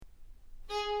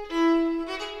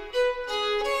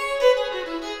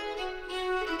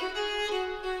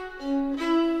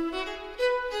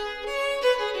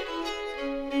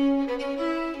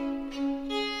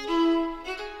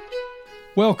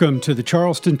Welcome to the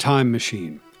Charleston Time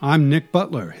Machine. I'm Nick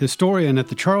Butler, historian at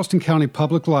the Charleston County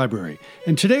Public Library,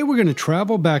 and today we're going to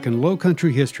travel back in Low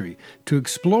Country history to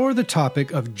explore the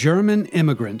topic of German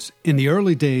immigrants in the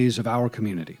early days of our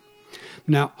community.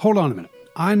 Now, hold on a minute.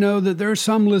 I know that there are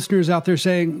some listeners out there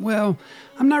saying, well,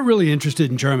 I'm not really interested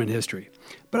in German history,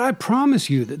 but I promise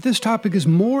you that this topic is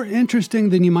more interesting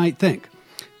than you might think.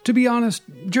 To be honest,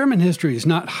 German history is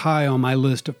not high on my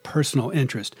list of personal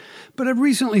interest, but I've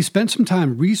recently spent some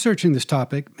time researching this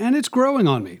topic, and it's growing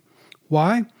on me.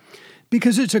 Why?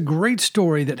 Because it's a great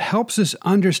story that helps us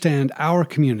understand our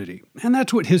community, and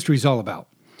that's what history's all about.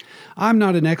 I'm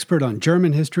not an expert on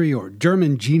German history or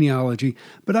German genealogy,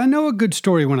 but I know a good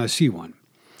story when I see one.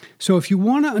 So if you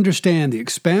want to understand the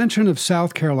expansion of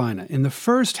South Carolina in the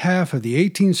first half of the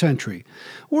 18th century,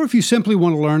 or if you simply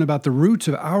want to learn about the roots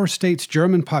of our state's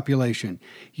German population,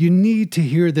 you need to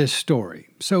hear this story.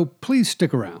 So please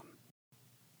stick around.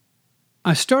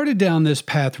 I started down this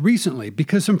path recently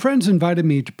because some friends invited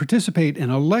me to participate in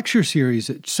a lecture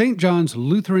series at St. John's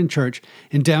Lutheran Church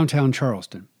in downtown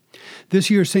Charleston.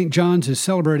 This year, St. John's is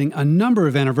celebrating a number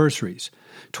of anniversaries.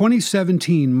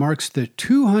 2017 marks the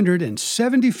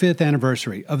 275th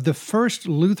anniversary of the first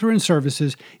Lutheran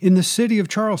services in the city of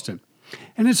Charleston.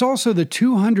 And it's also the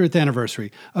 200th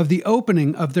anniversary of the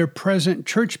opening of their present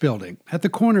church building at the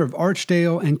corner of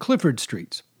Archdale and Clifford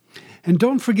Streets. And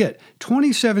don't forget,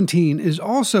 2017 is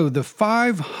also the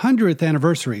 500th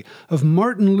anniversary of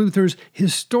Martin Luther's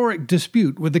historic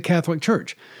dispute with the Catholic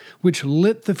Church, which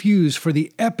lit the fuse for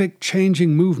the epic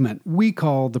changing movement we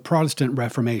call the Protestant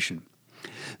Reformation.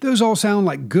 Those all sound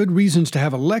like good reasons to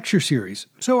have a lecture series,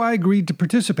 so I agreed to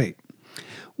participate.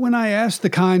 When I asked the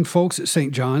kind folks at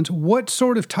St. John's what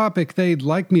sort of topic they'd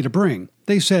like me to bring,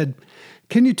 they said,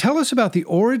 "Can you tell us about the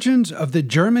origins of the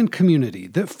German community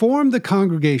that formed the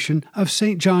congregation of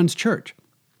St. John's Church?"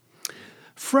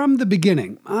 From the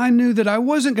beginning, I knew that I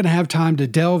wasn't going to have time to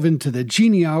delve into the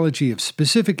genealogy of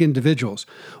specific individuals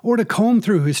or to comb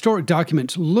through historic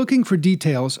documents looking for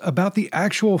details about the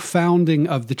actual founding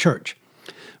of the church.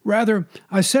 Rather,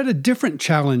 I set a different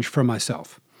challenge for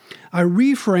myself. I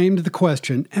reframed the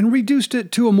question and reduced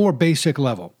it to a more basic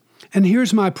level. And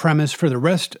here's my premise for the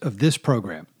rest of this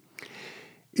program.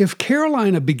 If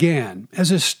Carolina began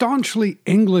as a staunchly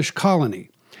English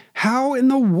colony, how in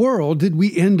the world did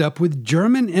we end up with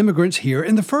German immigrants here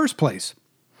in the first place?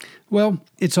 Well,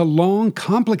 it's a long,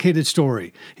 complicated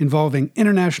story involving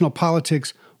international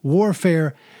politics,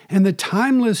 warfare, and the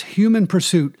timeless human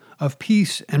pursuit of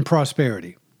peace and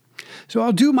prosperity. So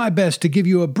I'll do my best to give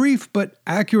you a brief but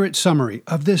accurate summary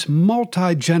of this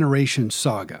multi-generation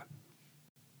saga.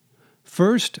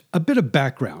 First, a bit of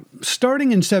background,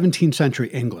 starting in 17th century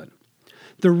England.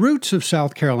 The roots of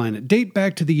South Carolina date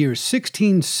back to the year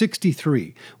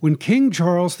 1663, when King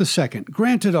Charles II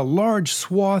granted a large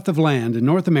swath of land in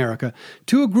North America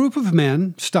to a group of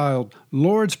men, styled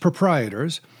Lords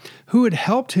Proprietors, who had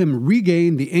helped him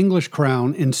regain the English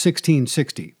crown in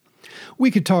 1660.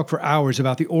 We could talk for hours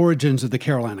about the origins of the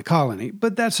Carolina colony,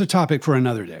 but that's a topic for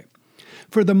another day.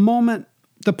 For the moment,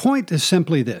 the point is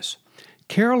simply this.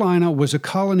 Carolina was a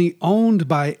colony owned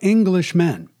by English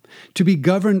men, to be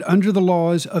governed under the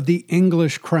laws of the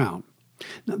English crown.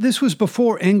 Now, this was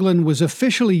before England was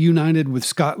officially united with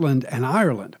Scotland and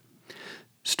Ireland.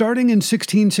 Starting in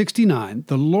 1669,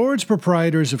 the Lords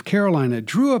Proprietors of Carolina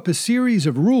drew up a series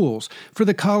of rules for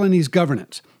the colony's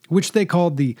governance, which they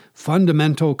called the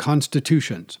Fundamental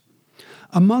Constitutions.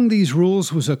 Among these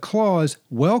rules was a clause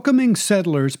welcoming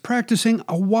settlers practicing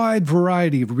a wide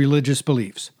variety of religious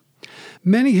beliefs.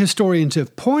 Many historians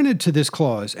have pointed to this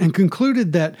clause and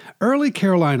concluded that early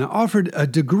Carolina offered a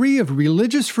degree of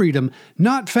religious freedom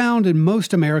not found in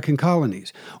most American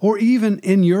colonies, or even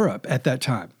in Europe at that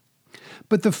time.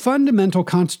 But the fundamental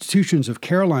constitutions of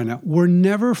Carolina were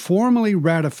never formally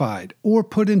ratified or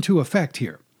put into effect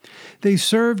here. They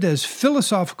served as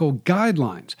philosophical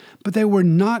guidelines, but they were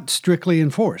not strictly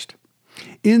enforced.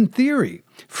 In theory,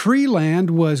 free land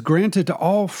was granted to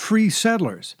all free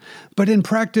settlers, but in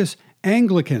practice,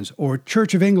 Anglicans, or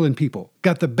Church of England people,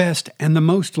 got the best and the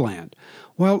most land,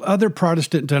 while other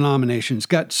Protestant denominations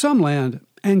got some land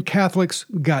and Catholics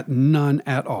got none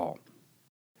at all.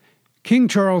 King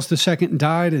Charles II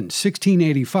died in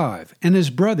 1685, and his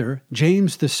brother,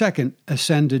 James II,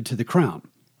 ascended to the crown.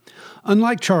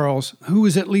 Unlike Charles, who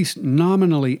was at least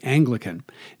nominally Anglican,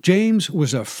 James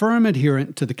was a firm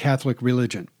adherent to the Catholic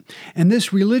religion, and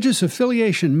this religious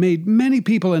affiliation made many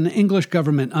people in the English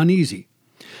government uneasy.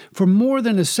 For more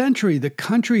than a century, the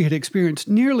country had experienced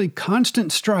nearly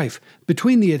constant strife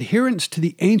between the adherents to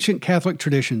the ancient Catholic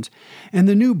traditions and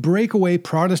the new breakaway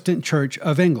Protestant Church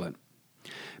of England.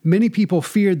 Many people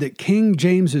feared that King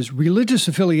James's religious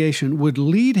affiliation would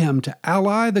lead him to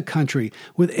ally the country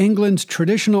with England's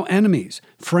traditional enemies,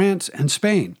 France and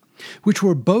Spain, which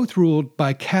were both ruled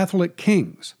by Catholic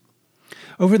kings.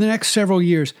 Over the next several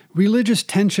years, religious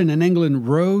tension in England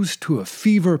rose to a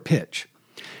fever pitch.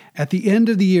 At the end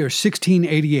of the year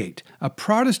 1688, a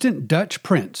Protestant Dutch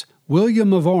prince,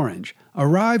 William of Orange,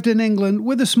 arrived in England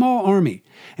with a small army,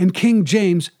 and King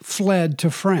James fled to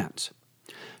France.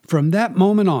 From that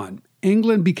moment on,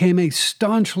 England became a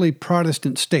staunchly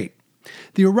Protestant state.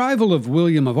 The arrival of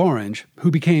William of Orange,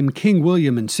 who became King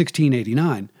William in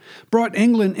 1689, brought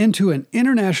England into an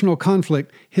international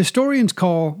conflict historians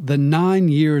call the 9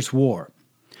 Years' War.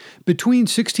 Between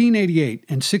 1688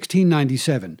 and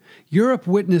 1697, Europe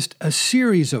witnessed a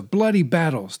series of bloody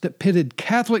battles that pitted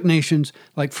Catholic nations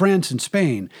like France and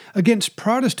Spain against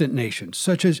Protestant nations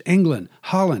such as England,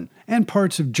 Holland, and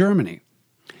parts of Germany.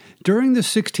 During the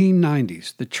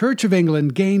 1690s, the Church of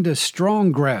England gained a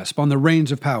strong grasp on the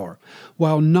reins of power,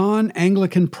 while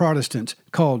non-Anglican Protestants,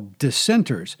 called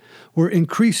dissenters, were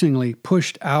increasingly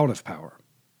pushed out of power.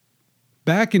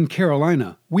 Back in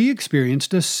Carolina, we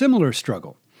experienced a similar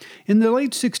struggle. In the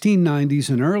late 1690s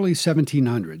and early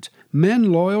 1700s,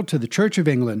 men loyal to the Church of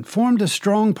England formed a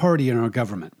strong party in our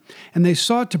government, and they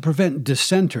sought to prevent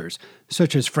dissenters,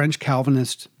 such as French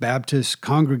Calvinists, Baptists,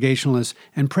 Congregationalists,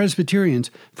 and Presbyterians,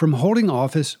 from holding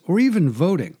office or even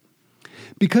voting.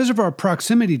 Because of our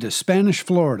proximity to Spanish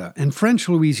Florida and French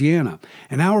Louisiana,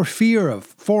 and our fear of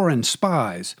foreign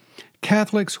spies,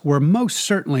 Catholics were most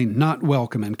certainly not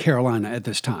welcome in Carolina at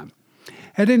this time.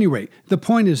 At any rate, the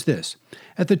point is this.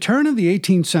 At the turn of the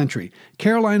 18th century,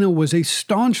 Carolina was a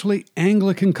staunchly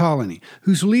Anglican colony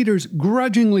whose leaders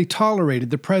grudgingly tolerated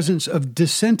the presence of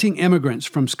dissenting immigrants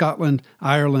from Scotland,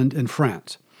 Ireland, and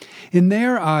France. In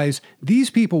their eyes, these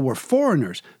people were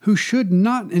foreigners who should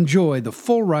not enjoy the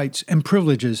full rights and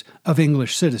privileges of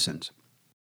English citizens.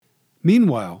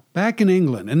 Meanwhile, back in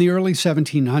England in the early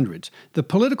 1700s, the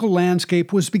political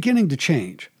landscape was beginning to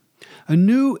change. A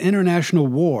new international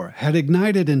war had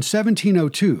ignited in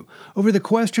 1702 over the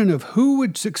question of who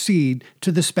would succeed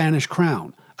to the Spanish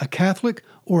crown, a Catholic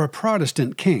or a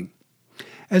Protestant king.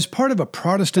 As part of a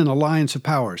Protestant alliance of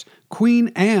powers,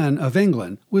 Queen Anne of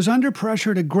England was under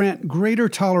pressure to grant greater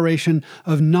toleration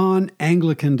of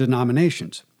non-Anglican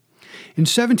denominations. In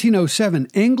 1707,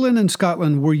 England and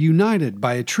Scotland were united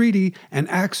by a treaty and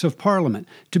acts of Parliament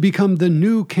to become the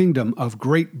new kingdom of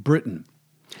Great Britain.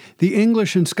 The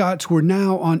English and Scots were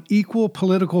now on equal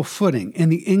political footing in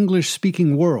the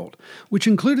English-speaking world, which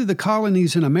included the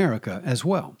colonies in America as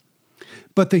well.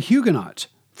 But the Huguenots,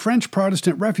 French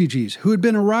Protestant refugees who had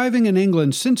been arriving in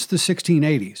England since the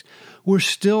 1680s, were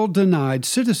still denied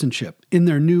citizenship in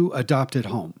their new adopted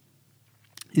home.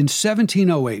 In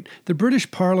 1708, the British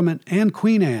Parliament and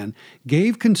Queen Anne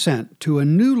gave consent to a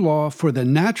new law for the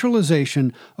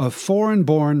naturalization of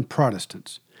foreign-born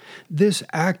Protestants. This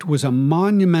act was a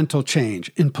monumental change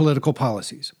in political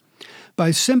policies.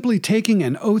 By simply taking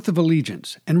an oath of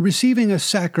allegiance and receiving a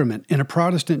sacrament in a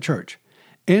Protestant church,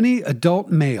 any adult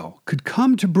male could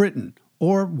come to Britain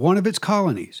or one of its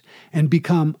colonies and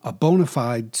become a bona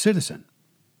fide citizen.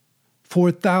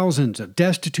 For thousands of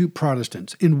destitute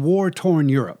Protestants in war-torn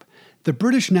Europe, the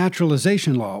British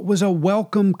naturalization law was a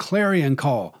welcome clarion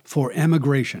call for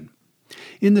emigration.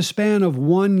 In the span of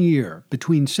 1 year,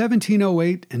 between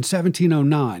 1708 and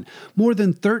 1709, more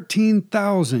than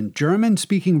 13,000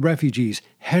 German-speaking refugees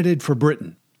headed for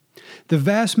Britain. The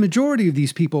vast majority of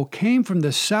these people came from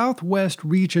the southwest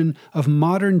region of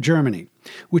modern Germany,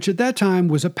 which at that time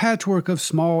was a patchwork of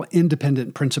small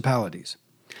independent principalities.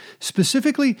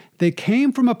 Specifically, they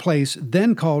came from a place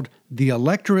then called the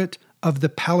Electorate of the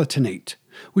Palatinate,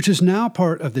 which is now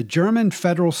part of the German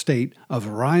federal state of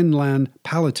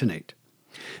Rhineland-Palatinate.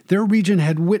 Their region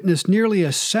had witnessed nearly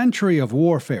a century of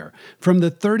warfare, from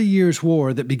the 30 Years'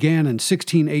 War that began in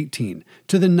 1618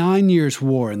 to the 9 Years'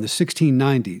 War in the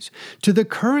 1690s, to the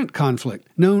current conflict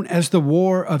known as the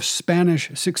War of Spanish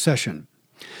Succession.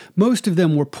 Most of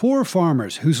them were poor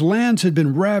farmers whose lands had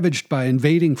been ravaged by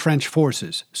invading French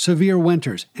forces, severe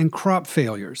winters, and crop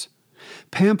failures.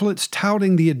 Pamphlets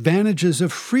touting the advantages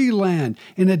of free land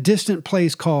in a distant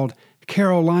place called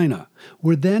Carolina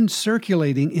were then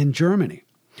circulating in Germany.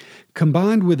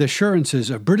 Combined with assurances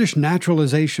of British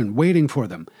naturalization waiting for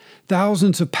them,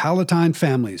 thousands of Palatine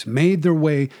families made their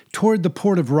way toward the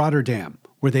port of Rotterdam,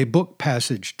 where they booked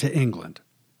passage to England.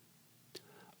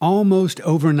 Almost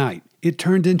overnight, it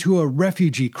turned into a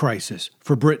refugee crisis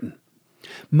for Britain.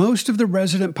 Most of the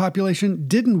resident population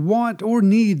didn't want or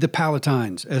need the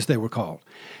Palatines, as they were called,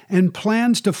 and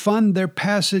plans to fund their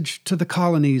passage to the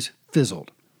colonies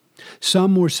fizzled.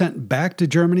 Some were sent back to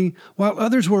Germany, while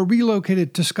others were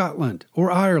relocated to Scotland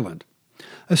or Ireland.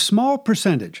 A small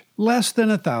percentage, less than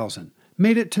 1,000,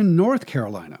 made it to North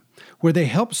Carolina, where they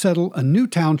helped settle a new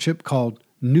township called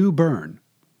New Bern.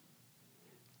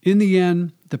 In the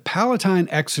end, the Palatine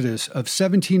Exodus of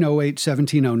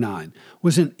 1708-1709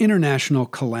 was an international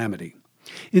calamity.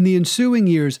 In the ensuing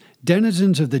years,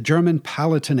 denizens of the German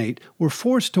Palatinate were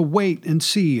forced to wait and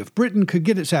see if Britain could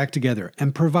get its act together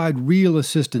and provide real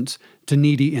assistance to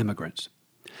needy immigrants.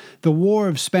 The War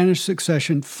of Spanish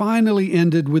Succession finally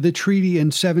ended with a treaty in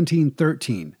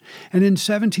 1713, and in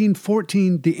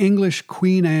 1714 the English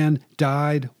Queen Anne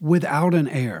died without an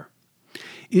heir.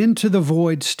 Into the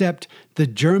void stepped the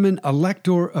German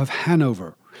Elector of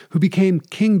Hanover, who became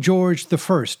King George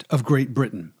I of Great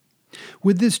Britain.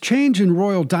 With this change in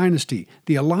royal dynasty,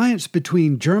 the alliance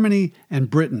between Germany and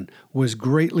Britain was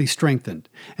greatly strengthened,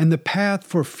 and the path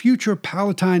for future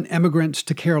Palatine emigrants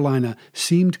to Carolina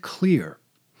seemed clear.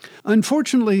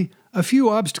 Unfortunately, a few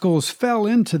obstacles fell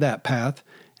into that path,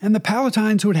 and the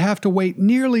Palatines would have to wait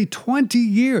nearly 20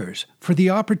 years for the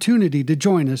opportunity to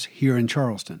join us here in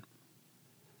Charleston.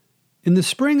 In the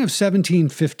spring of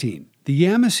 1715, the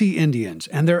Yamasee Indians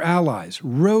and their allies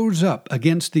rose up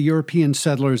against the European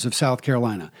settlers of South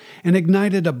Carolina and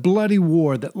ignited a bloody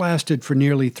war that lasted for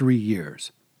nearly 3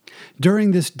 years.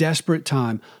 During this desperate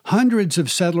time, hundreds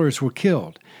of settlers were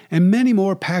killed, and many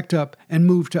more packed up and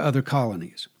moved to other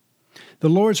colonies. The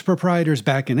Lords Proprietors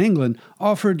back in England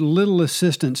offered little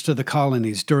assistance to the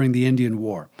colonies during the Indian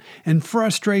War, and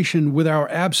frustration with our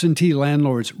absentee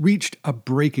landlords reached a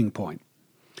breaking point.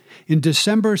 In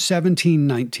December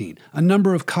 1719, a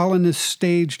number of colonists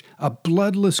staged a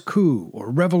bloodless coup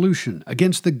or revolution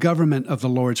against the government of the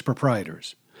Lords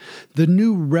Proprietors. The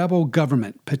new rebel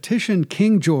government petitioned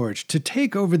King George to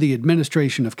take over the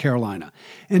administration of Carolina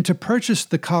and to purchase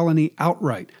the colony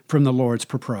outright from the Lords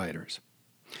Proprietors.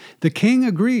 The king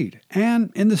agreed,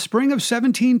 and in the spring of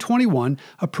 1721,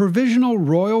 a provisional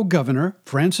royal governor,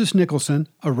 Francis Nicholson,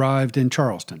 arrived in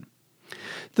Charleston.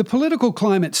 The political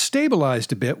climate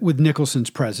stabilized a bit with Nicholson's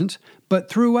presence, but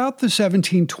throughout the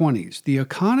 1720s, the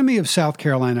economy of South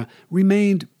Carolina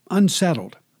remained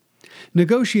unsettled.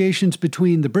 Negotiations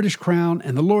between the British Crown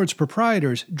and the Lords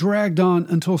Proprietors dragged on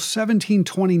until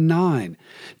 1729,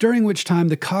 during which time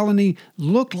the colony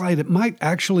looked like it might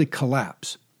actually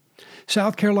collapse.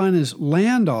 South Carolina's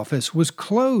land office was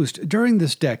closed during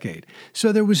this decade,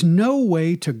 so there was no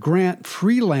way to grant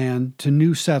free land to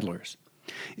new settlers.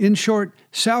 In short,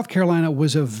 South Carolina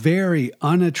was a very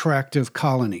unattractive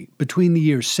colony between the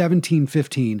years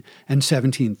 1715 and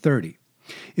 1730.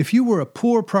 If you were a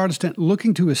poor Protestant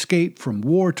looking to escape from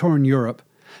war-torn Europe,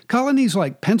 colonies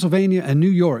like Pennsylvania and New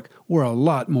York were a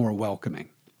lot more welcoming.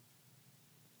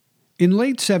 In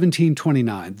late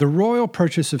 1729, the royal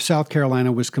purchase of South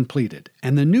Carolina was completed,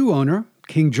 and the new owner,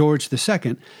 King George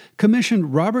II,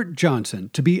 commissioned Robert Johnson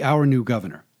to be our new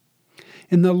governor.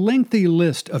 In the lengthy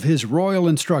list of his royal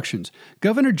instructions,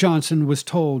 Governor Johnson was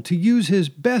told to use his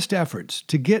best efforts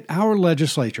to get our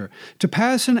legislature to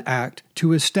pass an act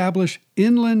to establish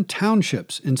inland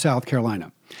townships in South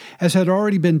Carolina, as had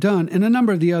already been done in a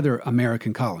number of the other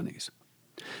American colonies.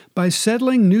 By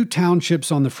settling new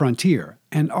townships on the frontier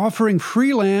and offering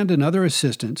free land and other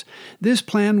assistance, this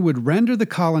plan would render the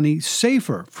colony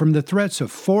safer from the threats of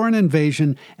foreign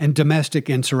invasion and domestic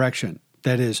insurrection,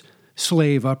 that is,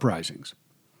 slave uprisings.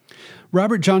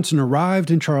 Robert Johnson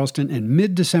arrived in Charleston in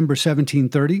mid-December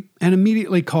 1730 and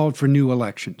immediately called for new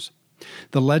elections.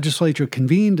 The legislature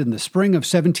convened in the spring of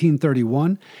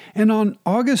 1731, and on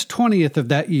August 20th of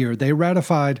that year they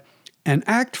ratified an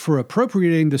act for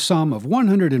appropriating the sum of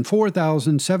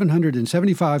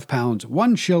 £104,775,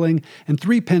 1 shilling and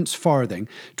 3 pence farthing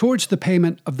towards the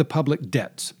payment of the public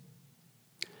debts.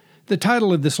 The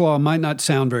title of this law might not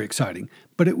sound very exciting,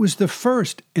 but it was the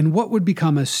first in what would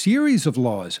become a series of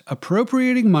laws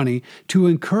appropriating money to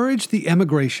encourage the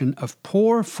emigration of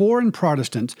poor foreign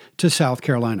Protestants to South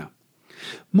Carolina.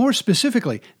 More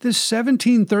specifically, this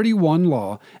 1731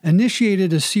 law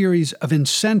initiated a series of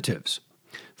incentives.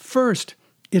 First,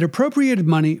 it appropriated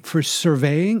money for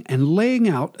surveying and laying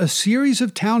out a series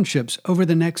of townships over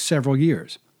the next several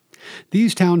years.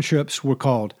 These townships were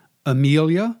called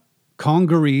Amelia,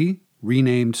 Congaree,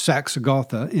 renamed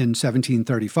Saxagotha in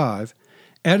 1735,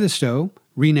 Edisto,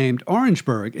 renamed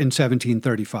Orangeburg in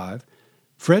 1735,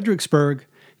 Fredericksburg,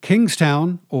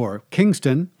 Kingstown, or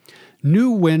Kingston,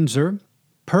 New Windsor,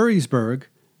 Purrysburg,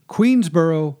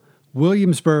 Queensboro,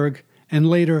 Williamsburg, and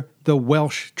later the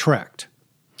Welsh Tract.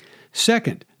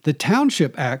 Second, the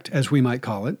Township Act, as we might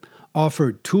call it,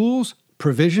 offered tools,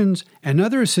 provisions, and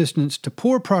other assistance to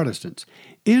poor Protestants,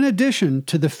 in addition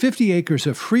to the 50 acres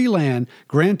of free land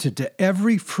granted to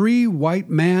every free white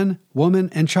man, woman,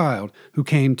 and child who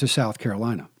came to South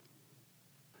Carolina.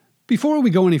 Before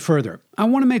we go any further, I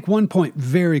want to make one point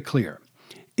very clear.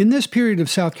 In this period of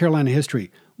South Carolina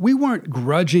history, we weren't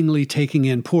grudgingly taking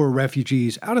in poor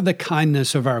refugees out of the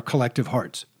kindness of our collective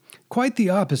hearts. Quite the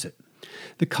opposite.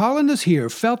 The colonists here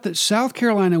felt that South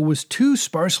Carolina was too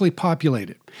sparsely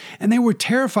populated, and they were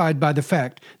terrified by the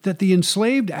fact that the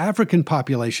enslaved African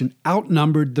population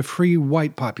outnumbered the free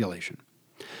white population.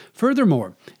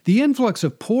 Furthermore, the influx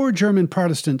of poor German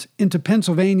Protestants into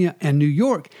Pennsylvania and New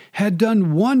York had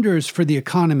done wonders for the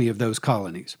economy of those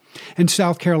colonies, and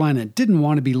South Carolina didn't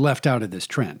want to be left out of this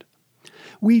trend.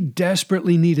 We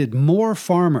desperately needed more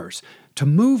farmers to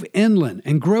move inland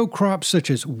and grow crops such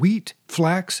as wheat,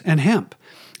 flax, and hemp,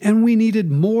 and we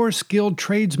needed more skilled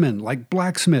tradesmen like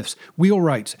blacksmiths,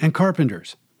 wheelwrights, and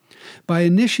carpenters. By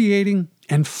initiating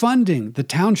and funding the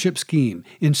township scheme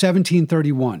in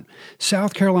 1731,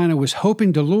 South Carolina was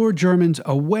hoping to lure Germans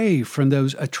away from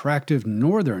those attractive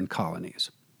northern colonies.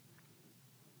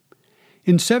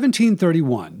 In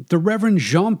 1731, the Reverend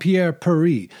Jean-Pierre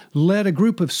Paris led a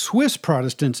group of Swiss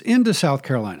Protestants into South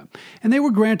Carolina, and they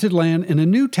were granted land in a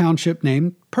new township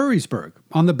named Perrysburg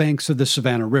on the banks of the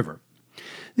Savannah River.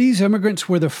 These immigrants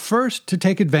were the first to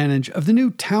take advantage of the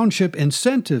new township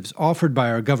incentives offered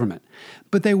by our government,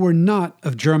 but they were not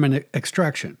of German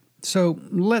extraction. So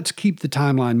let's keep the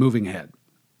timeline moving ahead.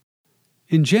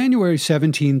 In January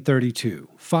 1732,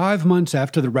 5 months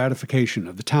after the ratification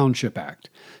of the Township Act,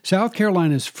 South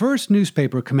Carolina's first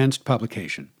newspaper commenced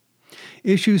publication.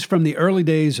 Issues from the early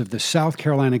days of the South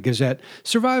Carolina Gazette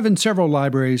survive in several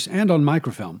libraries and on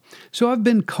microfilm, so I've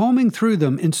been combing through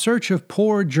them in search of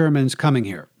poor Germans coming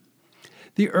here.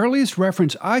 The earliest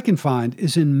reference I can find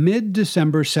is in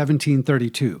mid-December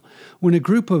 1732, when a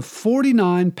group of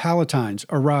 49 Palatines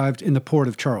arrived in the port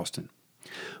of Charleston.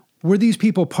 Were these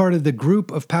people part of the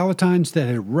group of Palatines that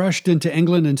had rushed into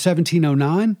England in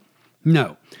 1709?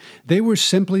 No, they were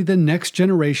simply the next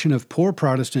generation of poor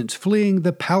Protestants fleeing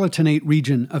the Palatinate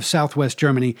region of southwest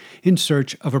Germany in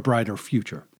search of a brighter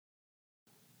future.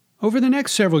 Over the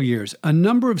next several years, a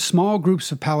number of small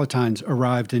groups of Palatines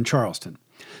arrived in Charleston.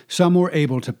 Some were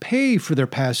able to pay for their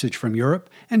passage from Europe,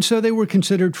 and so they were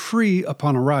considered free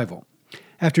upon arrival.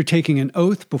 After taking an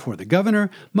oath before the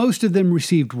governor, most of them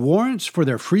received warrants for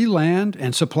their free land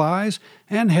and supplies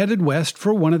and headed west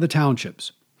for one of the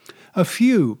townships. A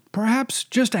few, perhaps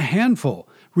just a handful,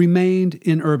 remained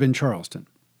in urban Charleston.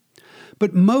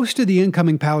 But most of the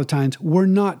incoming Palatines were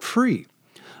not free.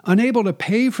 Unable to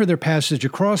pay for their passage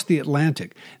across the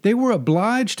Atlantic, they were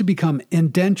obliged to become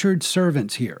indentured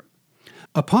servants here.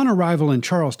 Upon arrival in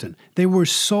Charleston, they were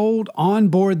sold on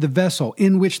board the vessel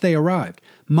in which they arrived,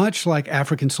 much like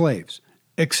African slaves.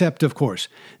 Except, of course,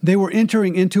 they were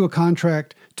entering into a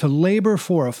contract to labor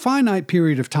for a finite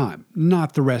period of time,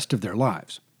 not the rest of their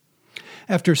lives.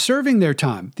 After serving their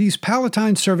time, these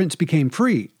Palatine servants became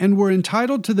free and were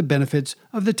entitled to the benefits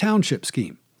of the township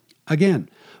scheme. Again,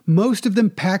 most of them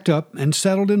packed up and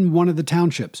settled in one of the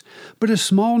townships, but a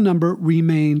small number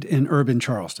remained in urban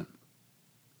Charleston.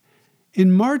 In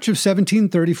March of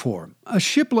 1734, a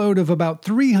shipload of about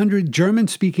 300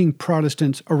 German-speaking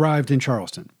Protestants arrived in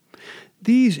Charleston.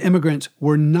 These immigrants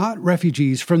were not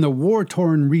refugees from the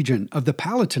war-torn region of the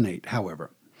Palatinate,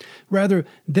 however. Rather,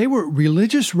 they were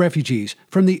religious refugees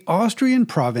from the Austrian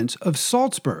province of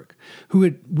Salzburg, who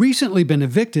had recently been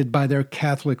evicted by their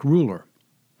Catholic ruler.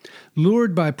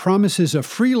 Lured by promises of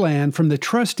free land from the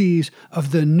trustees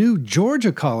of the new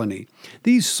Georgia colony,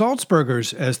 these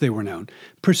Salzburgers, as they were known,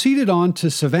 proceeded on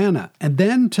to Savannah and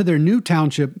then to their new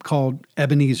township called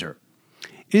Ebenezer.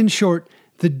 In short,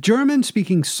 the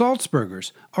German-speaking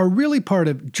Salzburgers are really part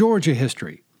of Georgia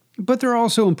history, but they're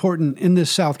also important in this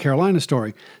South Carolina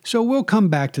story, so we'll come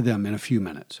back to them in a few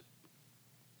minutes.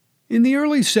 In the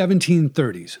early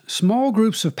 1730s, small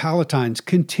groups of Palatines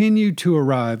continued to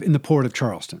arrive in the port of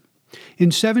Charleston. In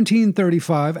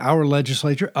 1735, our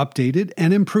legislature updated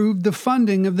and improved the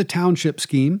funding of the township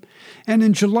scheme, and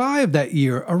in July of that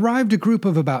year arrived a group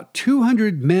of about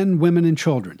 200 men, women, and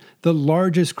children, the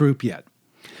largest group yet.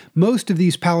 Most of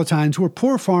these Palatines were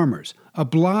poor farmers,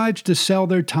 obliged to sell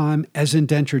their time as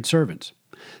indentured servants.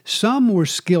 Some were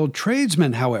skilled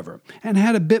tradesmen, however, and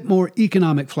had a bit more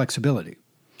economic flexibility.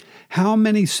 How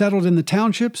many settled in the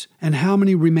townships and how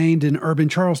many remained in urban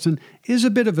Charleston is a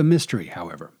bit of a mystery,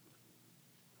 however.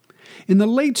 In the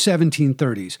late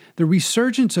 1730s, the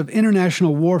resurgence of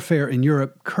international warfare in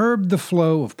Europe curbed the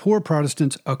flow of poor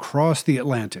Protestants across the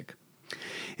Atlantic.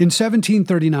 In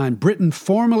 1739, Britain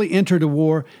formally entered a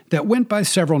war that went by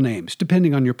several names,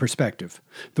 depending on your perspective.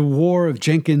 The War of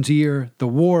Jenkins' Ear, the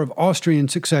War of Austrian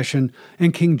Succession,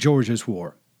 and King George's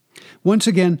War. Once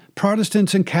again,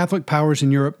 Protestants and Catholic powers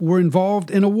in Europe were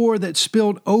involved in a war that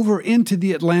spilled over into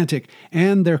the Atlantic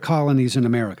and their colonies in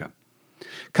America.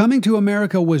 Coming to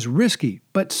America was risky,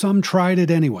 but some tried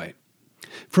it anyway.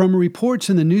 From reports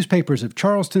in the newspapers of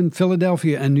Charleston,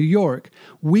 Philadelphia, and New York,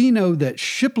 we know that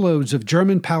shiploads of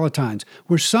German Palatines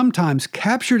were sometimes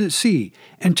captured at sea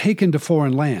and taken to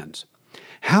foreign lands.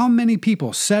 How many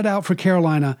people set out for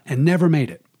Carolina and never made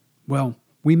it? Well,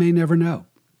 we may never know.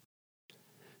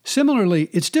 Similarly,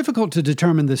 it's difficult to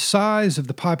determine the size of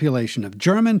the population of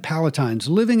German Palatines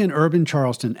living in urban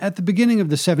Charleston at the beginning of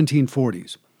the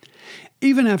 1740s.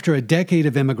 Even after a decade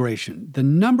of immigration, the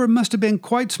number must have been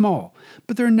quite small,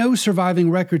 but there are no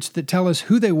surviving records that tell us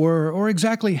who they were or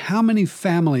exactly how many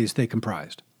families they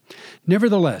comprised.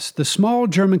 Nevertheless, the small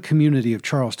German community of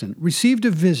Charleston received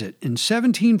a visit in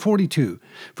 1742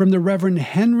 from the Reverend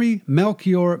Henry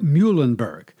Melchior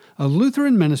Muhlenberg, a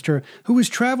Lutheran minister who was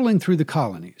traveling through the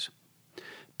colonies.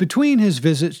 Between his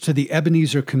visits to the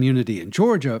Ebenezer community in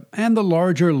Georgia and the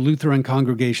larger Lutheran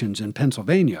congregations in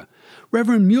Pennsylvania,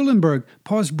 Reverend Muhlenberg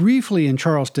paused briefly in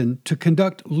Charleston to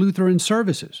conduct Lutheran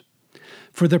services.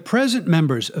 For the present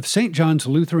members of St. John's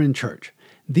Lutheran Church,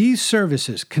 these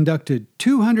services, conducted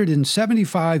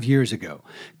 275 years ago,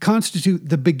 constitute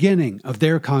the beginning of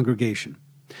their congregation.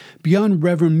 Beyond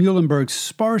Reverend Muhlenberg's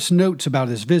sparse notes about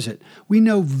his visit, we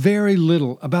know very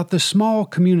little about the small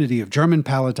community of German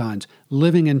Palatines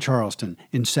living in Charleston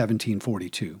in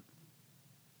 1742.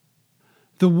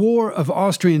 The War of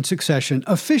Austrian Succession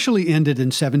officially ended in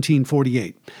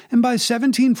 1748, and by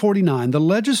 1749 the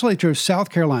legislature of South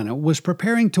Carolina was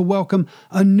preparing to welcome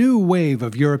a new wave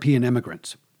of European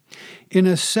immigrants. In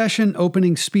a session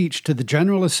opening speech to the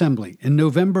General Assembly in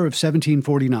November of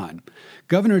 1749,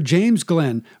 Governor James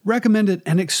Glenn recommended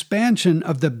an expansion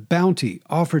of the bounty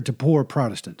offered to poor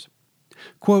Protestants.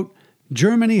 Quote,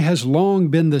 "Germany has long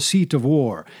been the seat of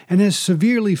war and has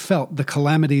severely felt the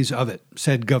calamities of it,"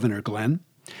 said Governor Glenn.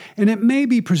 "And it may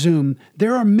be presumed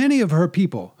there are many of her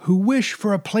people who wish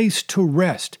for a place to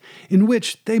rest, in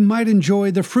which they might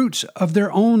enjoy the fruits of their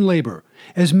own labor,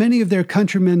 as many of their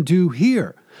countrymen do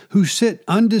here, who sit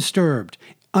undisturbed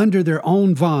under their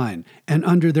own vine and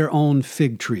under their own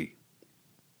fig tree."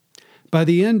 By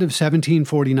the end of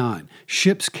 1749,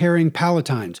 ships carrying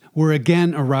Palatines were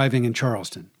again arriving in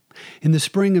Charleston. In the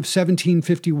spring of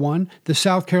 1751, the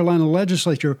South Carolina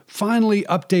legislature finally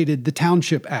updated the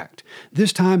Township Act,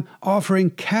 this time offering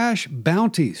cash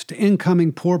bounties to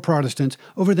incoming poor Protestants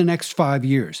over the next 5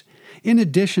 years, in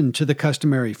addition to the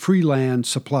customary free land,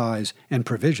 supplies, and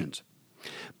provisions.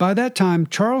 By that time,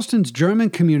 Charleston's German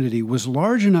community was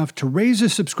large enough to raise a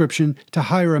subscription to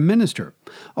hire a minister,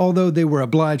 although they were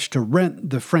obliged to rent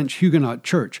the French Huguenot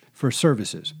church for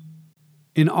services.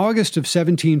 In August of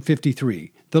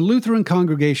 1753, the Lutheran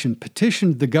congregation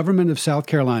petitioned the government of South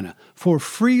Carolina for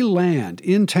free land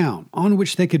in town on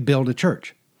which they could build a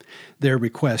church. Their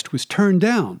request was turned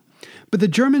down, but the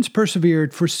Germans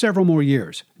persevered for several more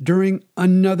years during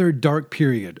another dark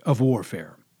period of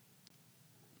warfare.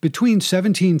 Between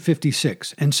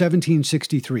 1756 and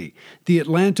 1763, the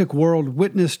Atlantic world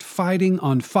witnessed fighting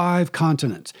on 5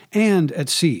 continents and at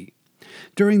sea.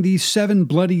 During these 7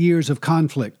 bloody years of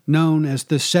conflict, known as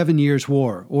the 7 Years'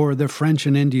 War or the French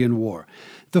and Indian War,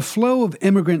 the flow of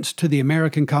immigrants to the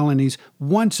American colonies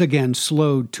once again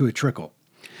slowed to a trickle.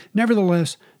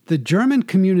 Nevertheless, the German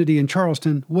community in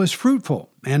Charleston was fruitful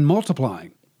and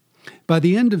multiplying. By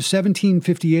the end of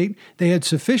 1758, they had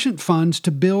sufficient funds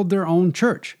to build their own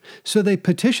church, so they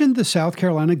petitioned the South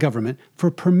Carolina government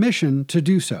for permission to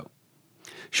do so.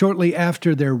 Shortly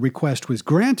after their request was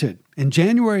granted, in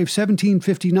January of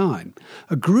 1759,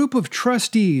 a group of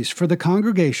trustees for the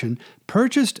congregation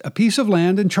purchased a piece of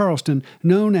land in Charleston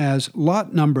known as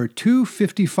Lot Number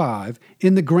 255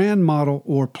 in the grand model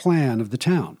or plan of the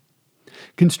town.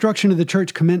 Construction of the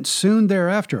church commenced soon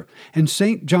thereafter, and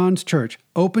St. John's Church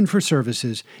opened for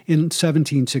services in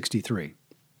 1763.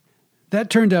 That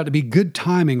turned out to be good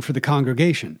timing for the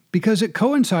congregation because it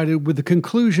coincided with the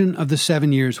conclusion of the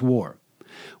 7 Years' War.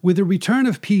 With the return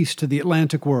of peace to the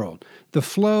Atlantic world, the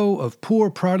flow of poor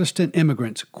Protestant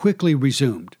immigrants quickly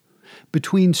resumed.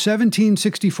 Between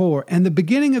 1764 and the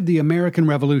beginning of the American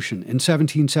Revolution in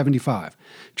 1775,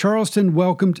 Charleston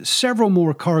welcomed several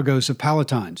more cargoes of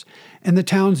Palatines, and the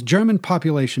town's German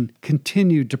population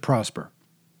continued to prosper.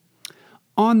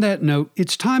 On that note,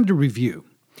 it's time to review.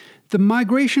 The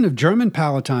migration of German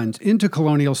Palatines into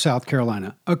colonial South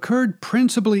Carolina occurred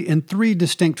principally in 3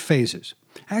 distinct phases.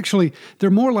 Actually, they're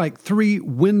more like 3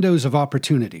 windows of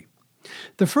opportunity.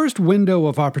 The first window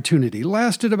of opportunity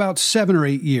lasted about 7 or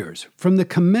 8 years, from the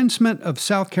commencement of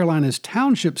South Carolina's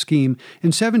township scheme in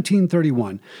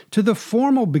 1731 to the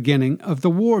formal beginning of the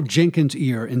War of Jenkins'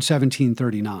 Ear in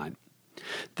 1739.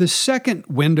 The second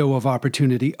window of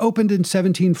opportunity opened in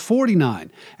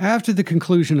 1749 after the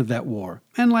conclusion of that war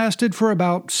and lasted for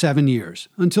about 7 years,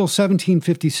 until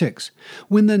 1756,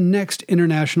 when the next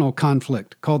international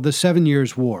conflict, called the 7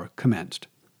 Years' War, commenced.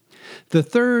 The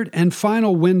third and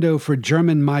final window for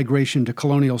German migration to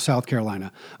colonial South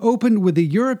Carolina opened with the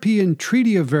European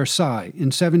Treaty of Versailles in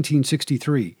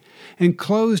 1763 and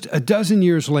closed a dozen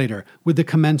years later with the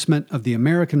commencement of the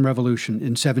American Revolution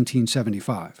in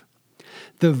 1775.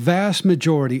 The vast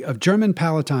majority of German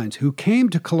Palatines who came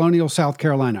to colonial South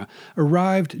Carolina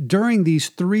arrived during these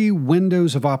 3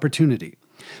 windows of opportunity.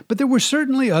 But there were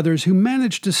certainly others who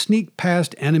managed to sneak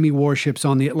past enemy warships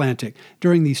on the Atlantic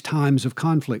during these times of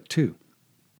conflict, too.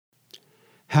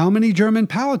 How many German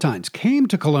Palatines came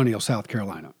to colonial South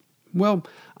Carolina? Well,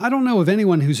 I don't know of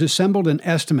anyone who's assembled an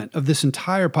estimate of this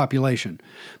entire population,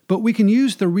 but we can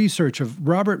use the research of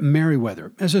Robert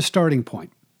Meriwether as a starting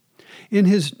point. In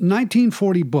his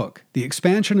 1940 book, The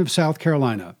Expansion of South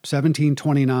Carolina,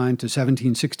 1729 to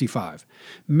 1765,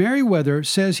 Meriwether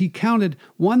says he counted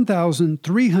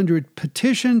 1,300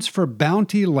 petitions for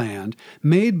bounty land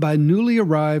made by newly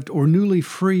arrived or newly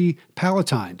free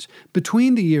Palatines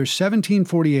between the years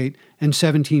 1748 and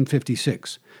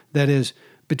 1756, that is,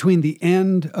 between the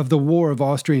end of the War of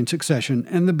Austrian Succession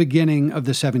and the beginning of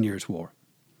the 7 Years' War.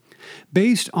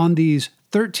 Based on these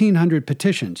 1,300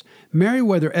 petitions,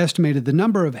 Meriwether estimated the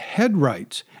number of head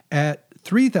rights at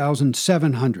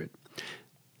 3,700.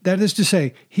 That is to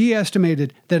say, he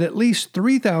estimated that at least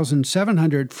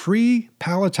 3,700 free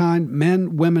Palatine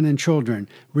men, women, and children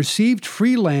received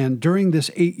free land during this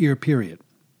 8-year period.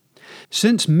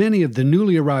 Since many of the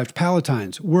newly arrived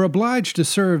Palatines were obliged to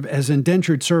serve as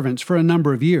indentured servants for a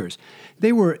number of years,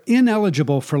 they were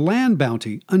ineligible for land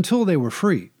bounty until they were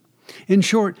free. In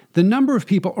short, the number of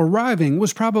people arriving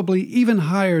was probably even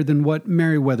higher than what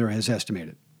Meriwether has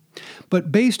estimated.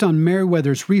 But based on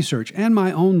Meriwether's research and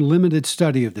my own limited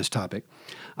study of this topic,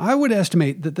 I would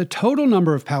estimate that the total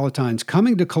number of Palatines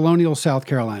coming to colonial South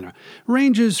Carolina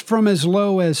ranges from as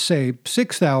low as, say,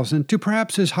 6,000 to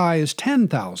perhaps as high as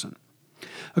 10,000.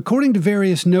 According to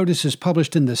various notices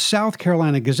published in the South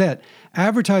Carolina Gazette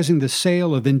advertising the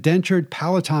sale of indentured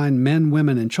Palatine men,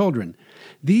 women, and children,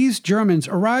 these Germans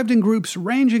arrived in groups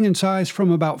ranging in size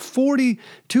from about 40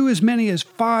 to as many as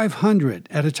 500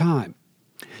 at a time.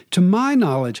 To my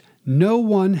knowledge, no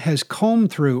one has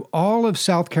combed through all of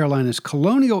South Carolina's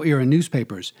colonial-era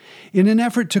newspapers in an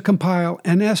effort to compile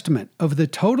an estimate of the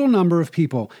total number of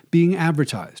people being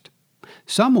advertised.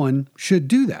 Someone should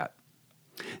do that.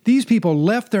 These people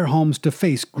left their homes to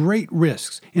face great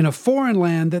risks in a foreign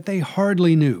land that they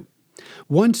hardly knew.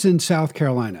 Once in South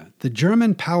Carolina, the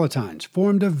German Palatines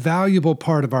formed a valuable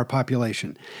part of our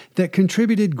population that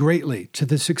contributed greatly to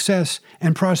the success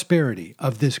and prosperity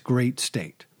of this great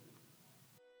state.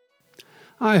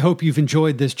 I hope you've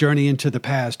enjoyed this journey into the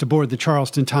past aboard the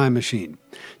Charleston Time Machine.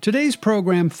 Today's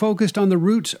program focused on the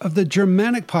roots of the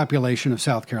Germanic population of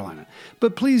South Carolina,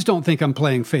 but please don't think I'm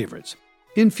playing favorites.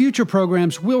 In future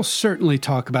programs, we'll certainly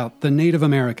talk about the Native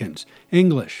Americans,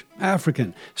 English,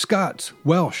 African, Scots,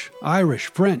 Welsh, Irish,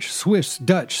 French, Swiss,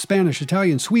 Dutch, Spanish,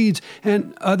 Italian, Swedes,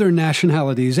 and other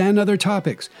nationalities and other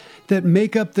topics that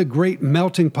make up the great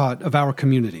melting pot of our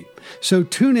community. So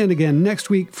tune in again next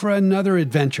week for another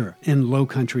adventure in Low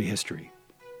Country history.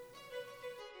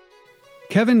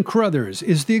 Kevin Crothers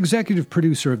is the executive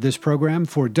producer of this program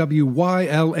for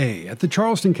WYLA at the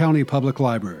Charleston County Public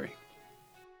Library.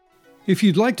 If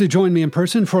you'd like to join me in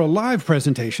person for a live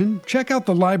presentation, check out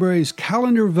the library's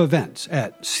calendar of events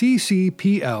at ccpl.org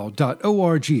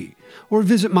or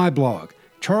visit my blog,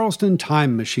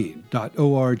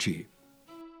 charlestontimemachine.org.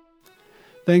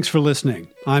 Thanks for listening.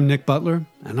 I'm Nick Butler,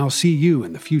 and I'll see you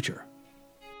in the future.